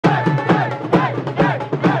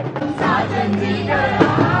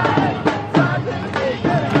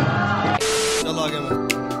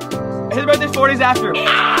40s after.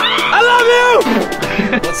 I love you!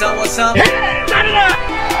 What's up, what's up?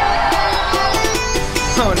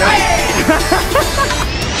 Oh,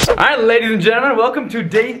 nice. Alright, ladies and gentlemen, welcome to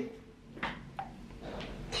day...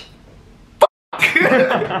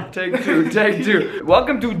 Take two.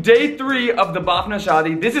 Welcome to day 3 of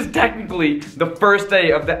TheBafnaShahdi. This is technically the first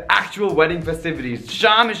day of the actual wedding festivities.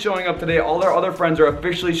 Sham is showing up today. All our other friends are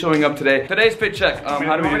officially showing up today. Today's fit check.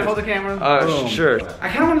 How do we do this? Hold the camera? Sure. I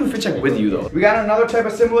kind of want to do a fit check with you though. We got another type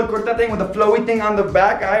of similar kurta thing with a flowy thing on the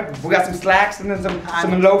back. We got some slacks and then some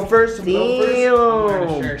loafers.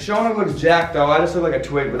 Shounak looks jacked though. I just look like a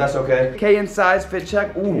twig, but that's okay. K in size fit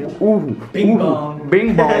check. Ooh. Bing bong.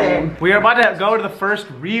 Bing bong. We are about to go to the first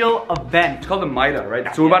real event. It's called the Mida,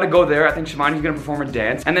 right? So we're about to go there. I think Shivani's gonna perform a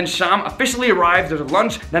dance. And then Sham officially arrives. There's a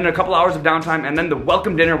lunch, then a couple hours of downtime, and then the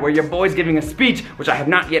welcome dinner where your boy's giving a speech, which I have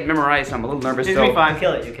not yet memorized, so I'm a little nervous. It's gonna be fine.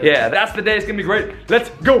 Kill it. You kill it. Yeah, that's the day. It's gonna be great.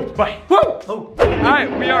 Let's go. Bye. Woo! Oh.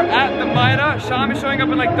 Alright, we are at the Mida. Sham is showing up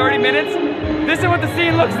in like 30 minutes. This is what the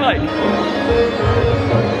scene looks like.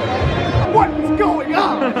 What is going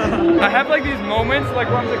on? I have like these moments like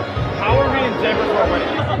where I'm like, how are we in Denver for a wedding?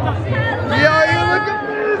 Yo, you look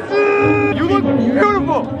amazing! You look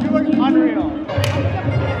beautiful! You look unreal.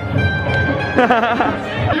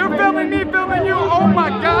 You're filming me, filming you! Oh my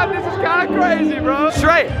god, this is kind of crazy, bro!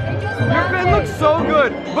 Straight! Your fit looks so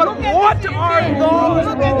good, but what are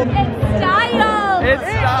those, bro? It's style! It's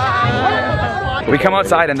style! We come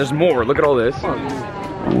outside and there's more. Look at all this.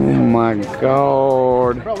 Oh my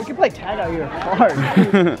god. Bro, we can play tag out here hard.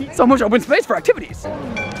 So much open space for activities.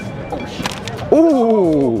 Ooh.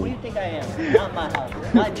 What do you think I am? Not in my house.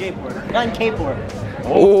 Not in J-port. Not in K-port.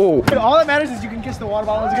 Oh. All that matters is you can kiss the water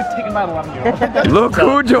bottle and get taken by the 11-year-old. Look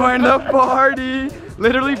who joined the party.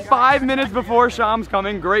 Literally 5 minutes before Sham's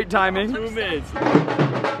coming. Great timing. 2 minutes.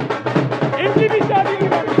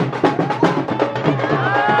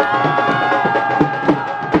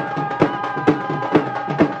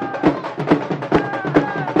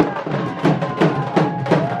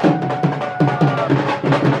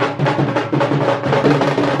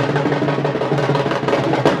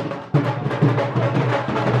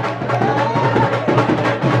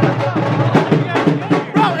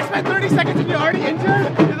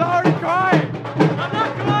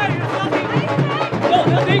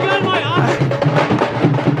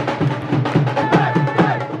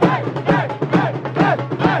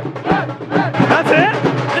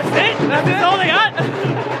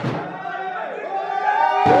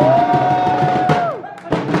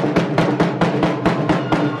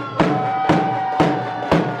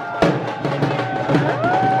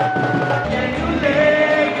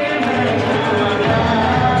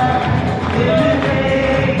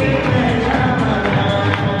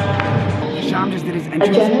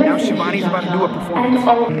 Now Shivani's about to do a performance.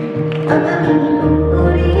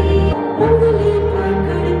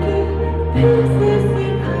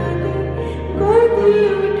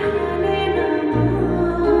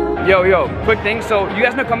 Yo, quick thing. So you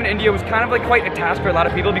guys know coming to India was kind of like quite a task for a lot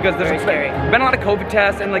of people because there's been a lot of COVID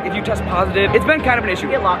tests and like if you test positive, it's been kind of an issue.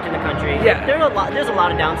 You get locked in the country. Yeah. There's a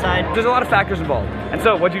lot of downside. There's a lot of factors involved. And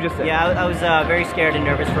so what'd you just say? Yeah, I was very scared and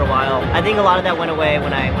nervous for a while. I think a lot of that went away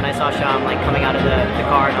when I saw Sham like coming out of the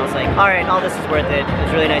car and I was like, all right, all this is worth it. It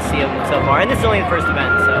was really nice to see him so far. And this is only the first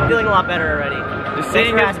event, so I'm feeling a lot better already.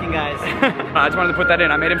 Thanks for asking, guys. I just wanted to put that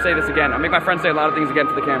in. I made him say this again. I make my friends say a lot of things again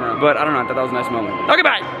for the camera, but I don't know, I thought that was a nice moment. Okay,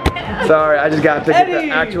 bye! Sorry, I just got to get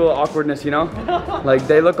the actual awkwardness, you know? Like,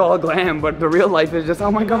 they look all glam, but the real life is just,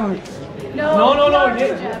 oh my god. No.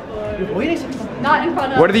 Not in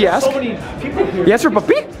front of. What did he ask? So many people here. He asked for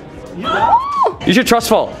puppy? Yeah. You should trust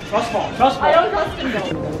fall. Trust fall. I don't trust him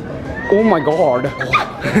though. Oh my god.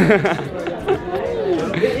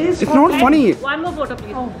 It's not funny. One more photo,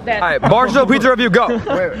 please. Oh, there. Alright, Barstool Pizza Review, go.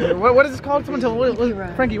 Wait, what is this called? Someone tell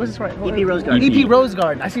Frankie, what's this right? EP Rose Garden. EP Rose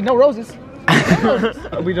Garden. I see no roses.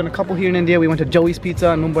 We've done a couple here in India. We went to Joey's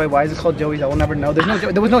Pizza in Mumbai. Why is it called Joey's? I will never know. There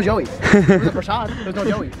was no Joey. There was a Prashad. There's no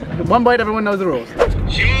Joey. One bite, everyone knows the rules.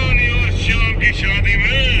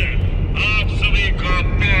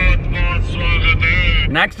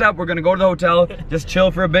 Next up, we're gonna go to the hotel, just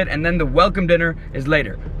chill for a bit, and then the welcome dinner is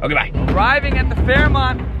later. Okay, bye. Arriving at the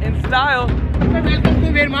Fairmont in style. Welcome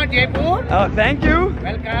to Fairmont, Jaipur. Oh, thank you.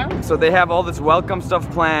 Welcome. So they have all this welcome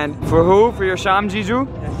stuff planned. For who? For your Sham Jiju?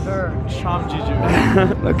 Yes, sir. Sham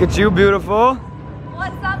Jiju. Look at you, beautiful.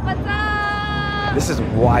 What's up? What's up? This is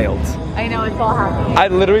wild. I know, it's all happening. I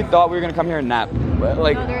literally thought we were gonna come here and nap. But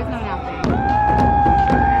like, No, there is no napping.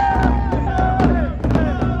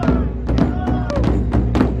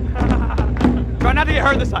 try not to get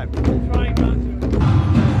hurt this time. Trying not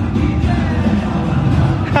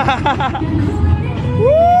to.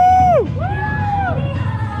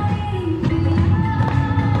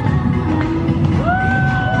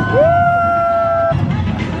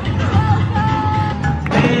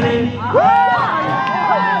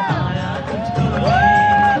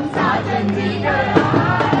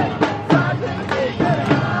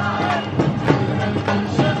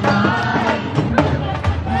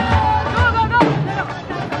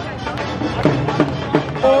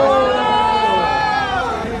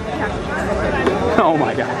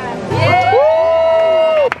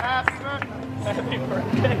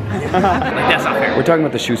 That's not fair. We're talking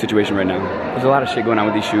about the shoe situation right now. There's a lot of shit going on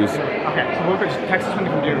with these shoes. Okay, so we'll just text us from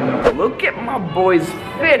the computer. Look at my boy's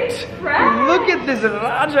fit. Look at this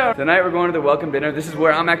Raja. Tonight we're going to the welcome dinner. This is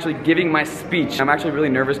where I'm actually giving my speech. I'm actually really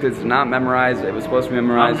nervous because it's not memorized. It was supposed to be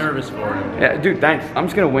memorized. I'm nervous for it. Yeah, dude, thanks. I'm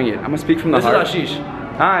just gonna wing it. I'm gonna speak from the heart. This is Ashish.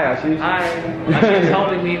 Hi, Ashish. Hi. Ashish is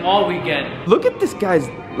helping me all weekend. Look at this guy's,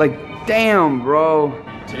 like, damn, bro.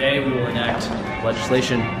 Today we will enact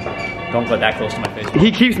legislation. Don't get that close to my face.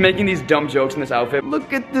 He keeps making these dumb jokes in this outfit.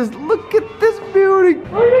 Look at this beauty.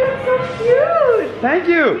 Oh, you're so cute. Thank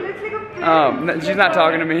you. She's not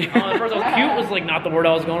talking to me. At first, cute was like not the word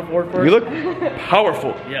I was going for at first. You look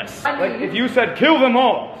powerful. Yes. Like if you said kill them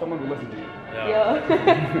all, someone would listen to you. Yeah.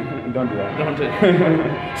 Don't do that. Don't do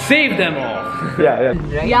it. Save them all. Yeah.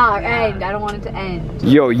 Yeah, end. I don't want it to end.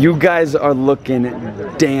 Yo, you guys are looking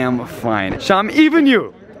damn fine. Sham, even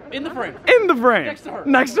you. In the frame. In the frame. Next to her.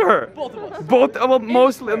 Next to her. Both of us. Both, well,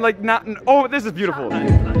 mostly, like not, oh, this is beautiful.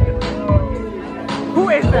 Who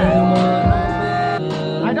is that?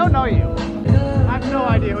 I don't know you. I have no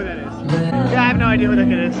idea who that is. Yeah, I have no idea who that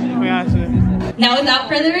kid is, to be honest with you. Now, without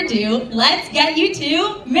further ado, let's get you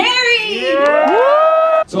two married!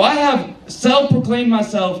 Yeah. So I have self-proclaimed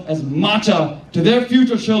myself as Matcha to their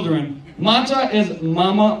future children. Matcha is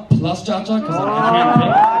Mama plus Chacha, because I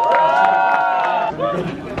can't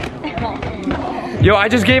pick. Yo, I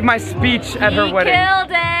just gave my speech at her wedding.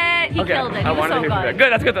 Killed it. He Okay, killed it. I He was wanted so to hear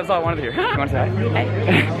good. that. Good, that's all I wanted to hear. You want to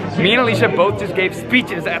say? Me and Alicia both just gave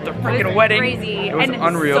speeches at the freaking wedding. Crazy. It was and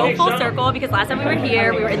unreal. so full circle because last time we were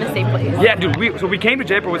here, we were in the same place. Yeah, dude, so we came to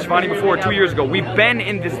Jaipur with Shivani before 2 years ago. We've been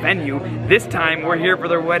in this venue. This time, we're here for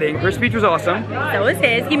their wedding. Her speech was awesome. So was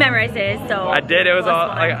his. He memorized his, so. I did, it was all,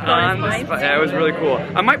 like, on the Bonus spot. points. Yeah, it was really cool.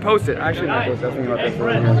 I might post it. I actually might post it. I was thinking about this.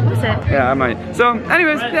 That's it. Yeah, I might. So,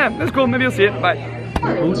 anyways, yeah, that's cool. Maybe you'll see it. Bye.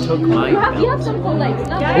 Who took my You have some cool legs.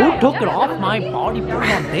 Who took it off my body? Put it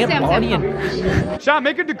on their body and Sean,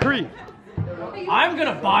 make a decree. I'm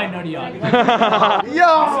gonna buy Nutty Yard. Yo! This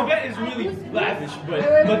event is really lavish, but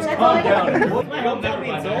let's calm down. You'll never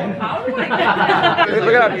buy that.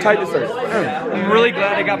 Look at how tight this is. I'm really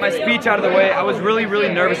glad I got my speech out of the way. I was really, really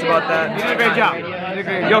nervous about that. You did a great job.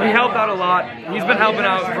 Yo, he helped out a lot. He's been helping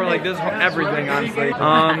out for like this everything, honestly.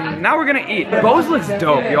 Now we're gonna eat. Bose looks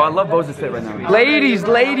dope, yo. I love Bose's fit right now. Ladies,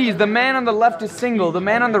 the man on the left is single. The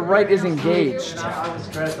man on the right is engaged.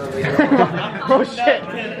 Oh shit.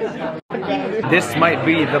 This might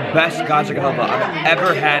be the best gacha halva I've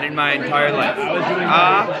ever had in my entire life.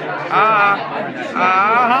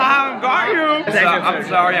 Got you. I'm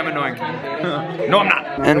sorry, I'm annoying. No, I'm not.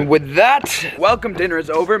 And with that, welcome dinner is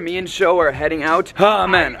over. Me and Sho are heading out. Oh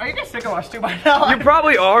man. Are you guys sick of us too by now? You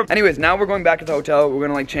probably are. Anyways, now we're going back to the hotel. We're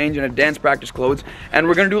gonna like change into dance practice clothes, and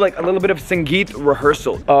we're gonna do like a little bit of Sangeet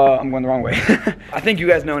rehearsal. I'm going the wrong way. I think you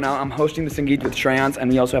guys know now. I'm hosting the Sangeet with Shreyans, and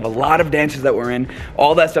we also have a lot of dances that we're in.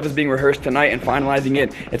 All that stuff is being rehearsed tonight and finalizing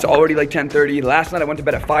it. It's already like 10:30. Last night I went to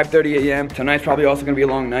bed at 5:30 a.m. Tonight's probably also gonna be a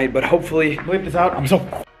long night, but hopefully. Bleep this out. I'm so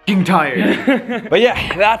f***ing tired. But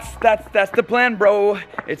yeah, that's the plan, bro.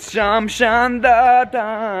 It's Sham Shanda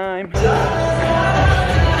time.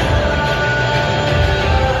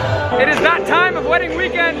 It is that time of wedding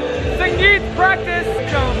weekend. Sangeet practice.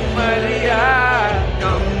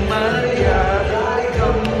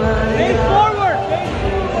 Face forward.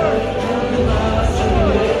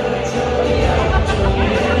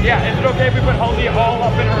 Yeah, is it okay if we put Holly all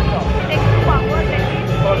up in her stuff?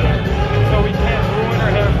 Okay. So we can't ruin her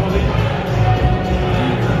hair fully.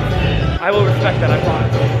 I will respect that, I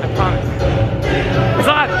promise. I promise.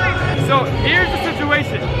 So here's the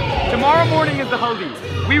situation. Tomorrow morning is the haldi.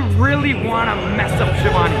 We really want to mess up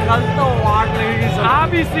Shivani.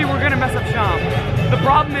 Obviously, we're gonna mess up Sham. The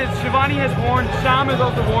problem is Shivani has warned, Sham has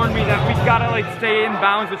also warned me that we've gotta like stay in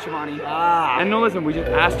bounds with Shivani. And no, listen, we just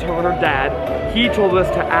asked her dad. He told us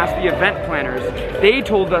to ask the event planners. They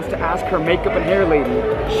told us to ask her makeup and hair lady.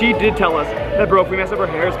 She did tell us that, bro, if we mess up her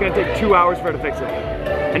hair, it's gonna take 2 hours for her to fix it.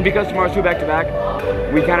 And because tomorrow's 2 back-to-back,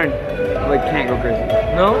 we kind of like can't go crazy.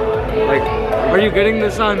 No? Like, Are you getting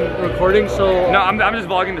this on recording so no, I'm just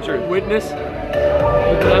vlogging the truth. witness?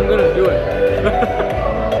 Because I'm gonna do it.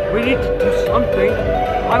 We need to do something.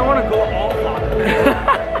 I wanna go all out.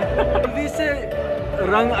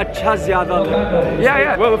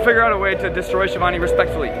 Yeah, we'll figure out a way to destroy Shivani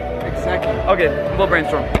respectfully. Exactly. Okay, we'll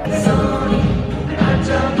brainstorm.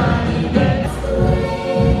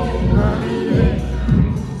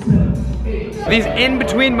 These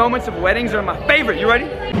in-between moments of weddings are my favorite. You ready?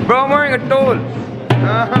 Bro, I'm wearing a tool.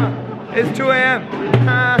 It's 2 a.m.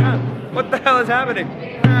 What the hell is happening?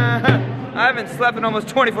 I haven't slept in almost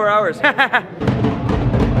 24 hours.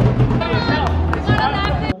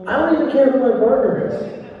 I don't even care who my partner is.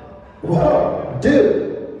 Whoa,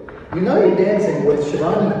 dude, you know you're dancing with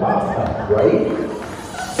TheBafnaShahdi, right?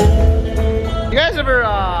 You guys ever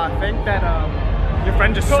think that your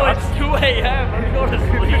friend just sucks? It's 2 a.m. I'm going to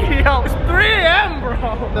sleep. Yo, it's 3 a.m. bro.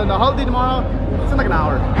 The Haldi tomorrow, it's in like an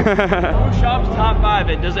hour. Who shops top 5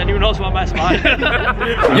 and does anyone else want my spot?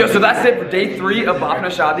 Yo, so that's it for day 3 of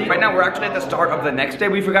VIDS. Right now we're actually at the start of the next day.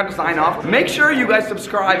 We forgot to sign off. Make sure you guys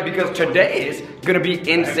subscribe because today is gonna be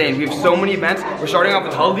insane. We have so many events. We're starting off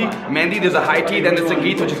with Haldi, Mehndi, there's a high tea, then the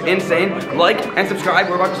Sangeet, which is insane. Like and subscribe.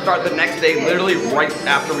 We're about to start the next day, literally right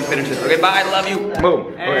after we finish this. Okay, bye, love you.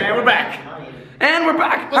 Boom. And we're back. And we're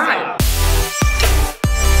back. Hi.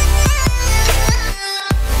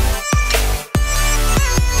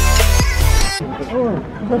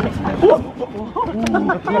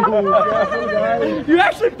 You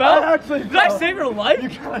actually fell? Did I save your life?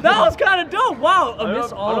 That was kind of dope. Wow,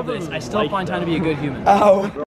 amidst all of this, I still find time to be a good human. Ow.